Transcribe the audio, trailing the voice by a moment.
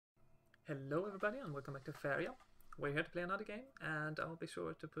Hello everybody and welcome back to Faeria. We're here to play another game and I'll be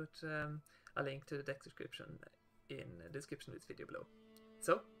sure to put a link to the deck description in the description of this video below.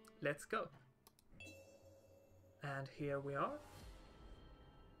 So, let's go! And here we are.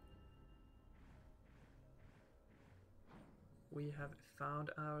 We have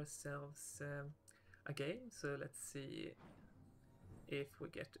found ourselves a game, so let's see if we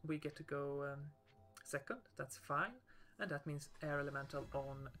get to go second. That's fine. And that means Air Elemental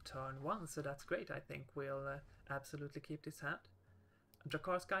on turn 1, so that's great. I think we'll absolutely keep this hand.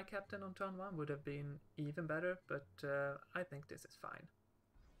 Drakkar Sky Captain on turn 1 would have been even better, but I think this is fine.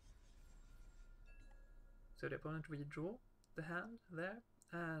 So the opponent redraw the hand there,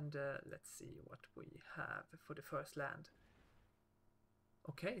 and let's see what we have for the first land.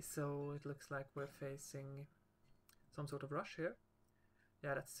 Okay, so it looks like we're facing some sort of rush here.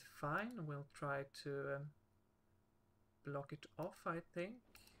 Yeah, that's fine. We'll try to block it off, I think,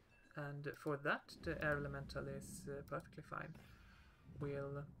 and for that the Air Elemental is perfectly fine.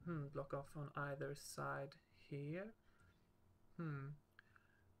 We'll block off on either side here.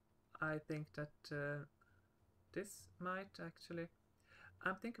 I think that this might actually...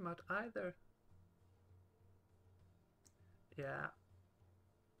 I'm thinking about either... Yeah,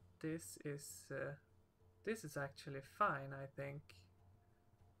 this is actually fine, I think.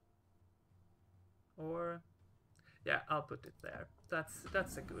 Or... yeah, I'll put it there.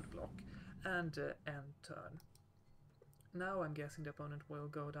 That's a good block. And end turn. Now I'm guessing the opponent will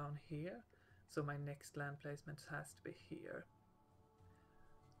go down here, so my next land placement has to be here.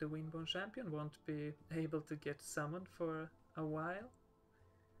 The Windborn Champion won't be able to get summoned for a while.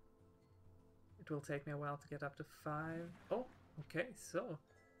 It will take me a while to get up to 5. Oh, okay, so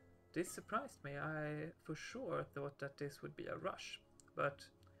this surprised me. I for sure thought that this would be a rush, but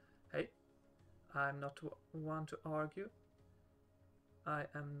hey, I'm not one to argue. I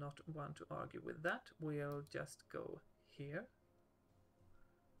am not one to argue with that. We'll just go here.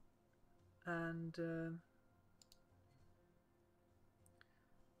 And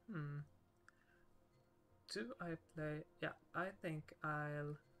do I play... yeah, I think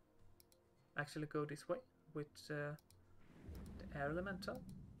I'll actually go this way with the Air Elemental.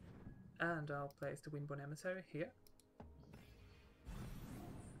 And I'll place the Windborn Emissary here.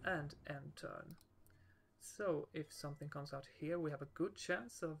 And end turn. So if something comes out here, we have a good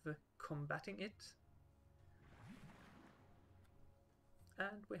chance of combating it.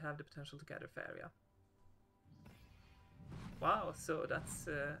 And we have the potential to gather Faeria. Wow, so that's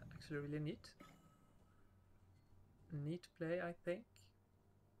actually really neat. Neat play, I think.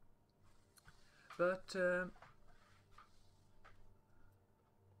 But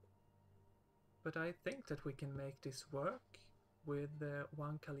I think that we can make this work with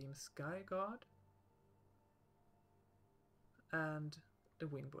one Khalim Skyguard and the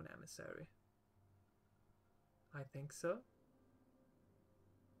Windborn Emissary. I think so.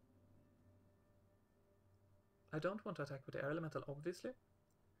 I don't want to attack with the Air Elemental, obviously,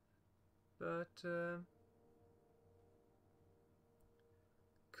 but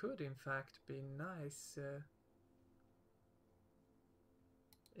could in fact be nice.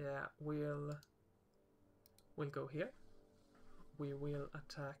 Yeah, we'll go here. We will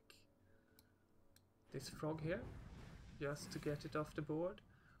attack this frog here, just to get it off the board.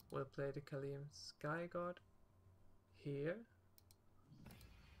 We'll play the Khalim Skyguard here,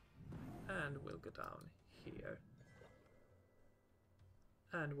 and we'll go down here.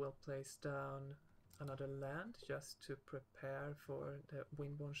 And we'll place down another land just to prepare for the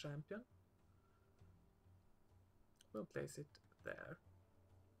Windborn Champion. We'll place it there.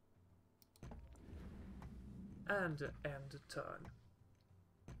 And end turn.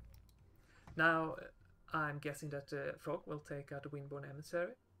 Now I'm guessing that the frog will take out the Windborn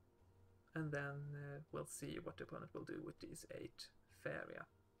Emissary, and then we'll see what the opponent will do with these 8 Faeria.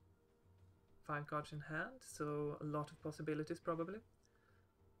 5 cards in hand, so a lot of possibilities probably.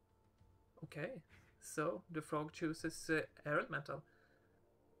 Okay, so the frog chooses Air Elemental.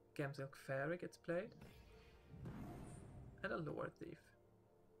 Gemsilk Fairy gets played, and a Lore Thief.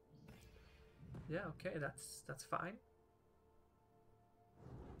 Yeah, okay, that's fine.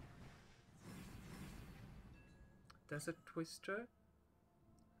 Desert Twister.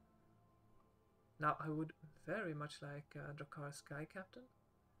 Now I would very much like a Drakkar Sky Captain.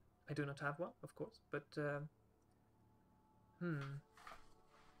 I do not have one, of course, but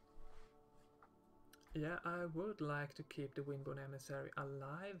yeah, I would like to keep the Windborn Emissary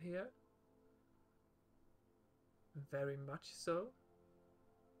alive here. Very much so.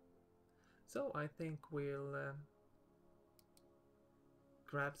 So I think we'll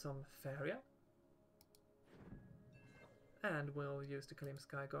grab some Faeria And we'll use the Kalim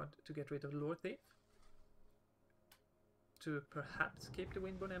Skyguard to get rid of the Lore Thief. To perhaps keep the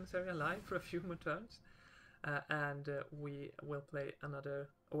Windborne Emissary alive for a few more turns. And we will play another,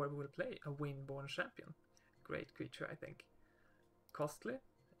 or we will play a Windborne Champion. Great creature, I think. Costly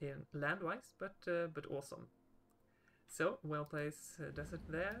in land-wise, but awesome. So we'll place Desert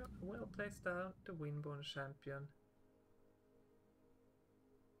there. We'll place down the Windborne Champion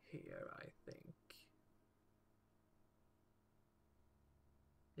here, I think.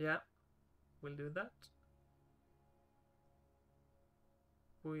 Yeah, we'll do that.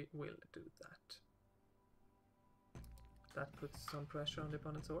 We will do that. That puts some pressure on the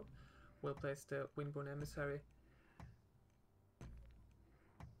opponent's orb. We'll place the Windborne Emissary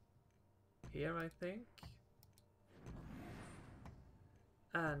here, I think.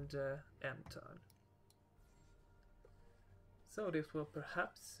 And end turn. So this will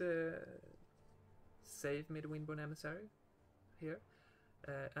perhaps save me the Windborne Emissary here.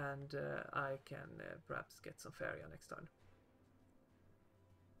 And I can perhaps get some Faeria next turn.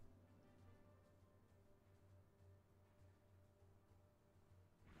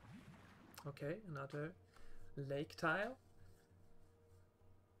 Okay, another lake tile.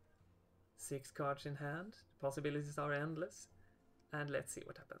 6 cards in hand. The possibilities are endless. And let's see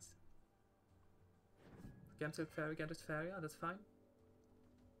what happens. Gemsilk Faeria gathers Faeria, that's fine.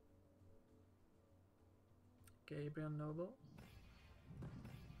 Gabriel Noble.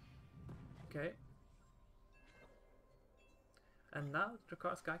 Okay. And now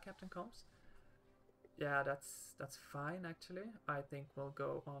Drakkar Sky Captain comes. Yeah, that's fine actually. I think we'll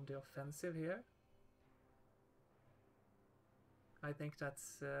go on the offensive here. I think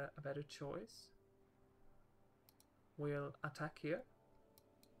that's a better choice. We'll attack here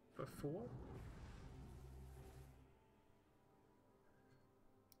for 4.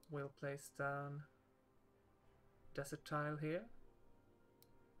 We'll place down Desert Tile here.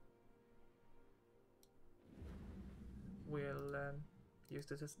 We'll use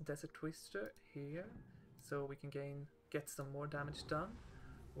the Desert Twister here, so we can get some more damage done.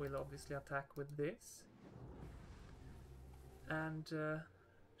 We'll obviously attack with this. And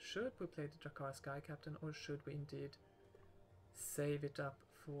should we play the Drakkar Sky Captain, or should we indeed save it up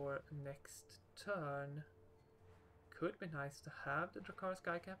for next turn? Could be nice to have the Drakkar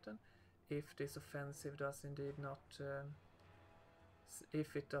Sky Captain if this offensive does indeed not,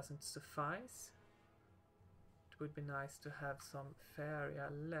 if it doesn't suffice. It would be nice to have some Faeria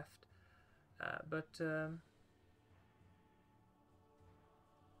left, but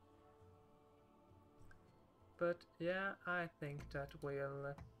yeah, I think that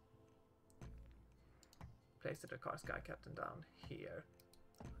we'll place the Drakkar Sky Captain down here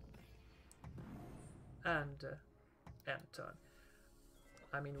and end turn.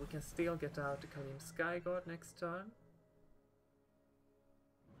 I mean, we can still get out the Kalim Skyguard next turn.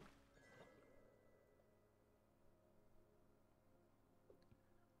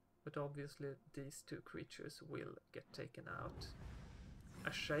 But obviously these 2 creatures will get taken out.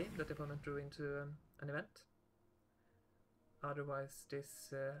 A shame that the opponent drew into an event. Otherwise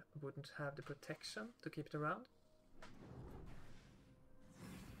this wouldn't have the protection to keep it around.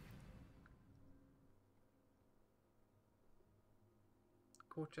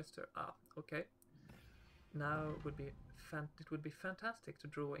 Colchester, okay. Now it would be fantastic to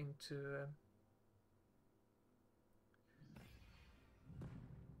draw into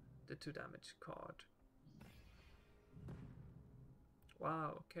the 2 damage card.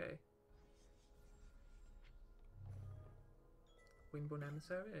 Wow, okay. Windborne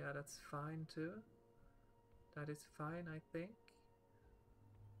Emissary, yeah, that's fine too. That is fine, I think.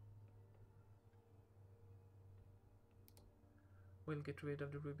 We'll get rid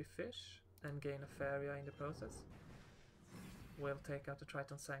of the Ruby Fish and gain a Faeria in the process. We'll take out the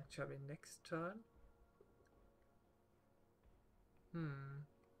Triton Sanctuary next turn.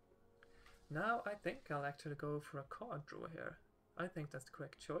 Now I think I'll actually go for a card draw here. I think that's the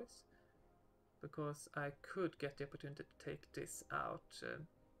correct choice, because I could get the opportunity to take this out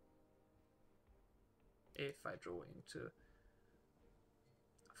if I draw into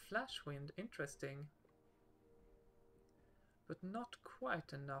Flashwind. Interesting, but not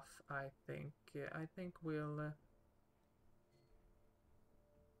quite enough, I think. I think we'll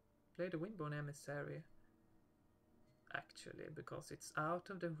play the Windborne Emissary, actually, because it's out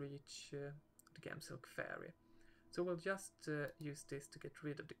of the reach the Gemsilk Faeria. So we'll just use this to get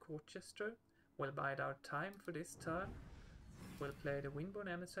rid of the Colchester. We'll bide our time for this turn. We'll play the Windborne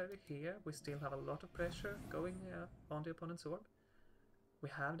Emissary here. We still have a lot of pressure going on the opponent's orb. We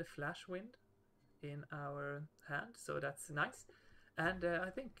have the Flashwind in our hand, so that's nice. And I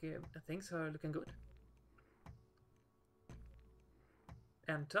think things are looking good.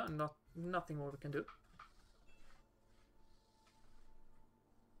 end turn. Nothing more we can do.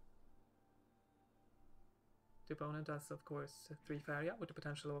 The opponent has, of course, 3 Faeria with a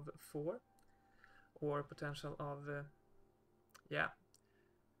potential of 4, or potential of yeah,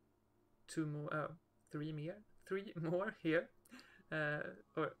 2 more, 3 more here,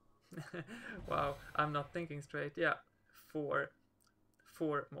 or wow, I'm not thinking straight. Yeah, 4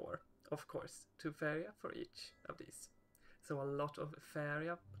 more, of course, 2 Faeria for each of these. So a lot of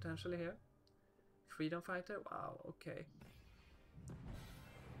Faeria potentially here. Freedom Fighter, wow, okay.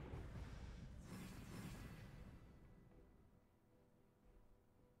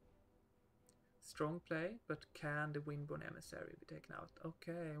 Strong play, but can the Windborn Emissary be taken out?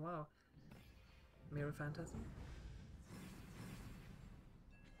 Okay, wow. Mirror Phantasm.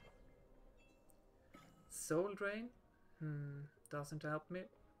 Soul Drain? Doesn't help me.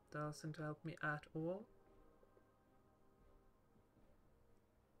 Doesn't help me at all.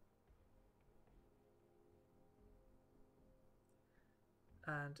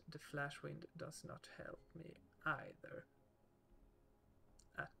 And the Flash Wind does not help me either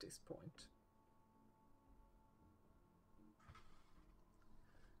at this point.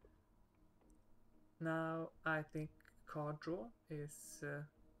 Now I think card draw is the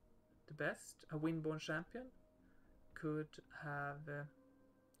best. A Windborn Champion could have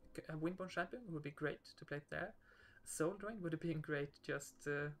a Windborn Champion would be great to play there. Soul Drain would have been great just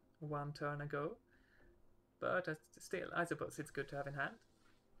 1 turn ago, but still, I suppose it's good to have in hand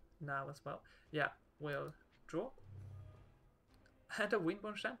now as well. Yeah, we'll draw. And a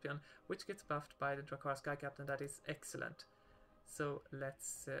Windborn Champion, which gets buffed by the Drakkar Sky Captain. That is excellent. So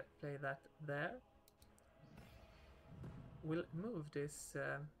let's play that there. We'll move this.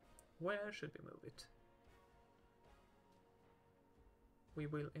 Where should we move it? We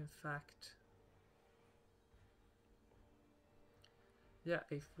will, in fact. Yeah,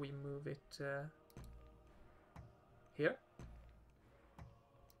 if we move it here,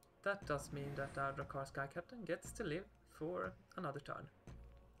 that does mean that our Drakkar Sky Captain gets to live for another turn.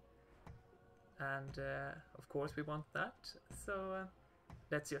 And of course we want that, so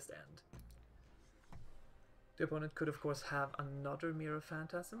let's just end. The opponent could of course have another Mirror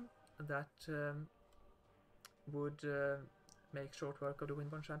Phantasm that would make short work of the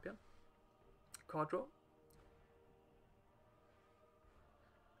Windborn Champion. Card draw.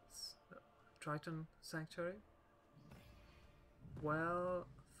 So, Triton Sanctuary. Well,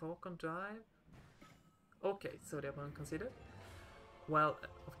 Falcon Dive. Okay, so the opponent considered. Well,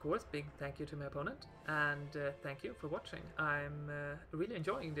 of course, big thank you to my opponent, and thank you for watching. I'm really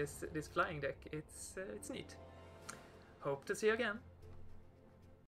enjoying this flying deck. It's neat. Hope to see you again.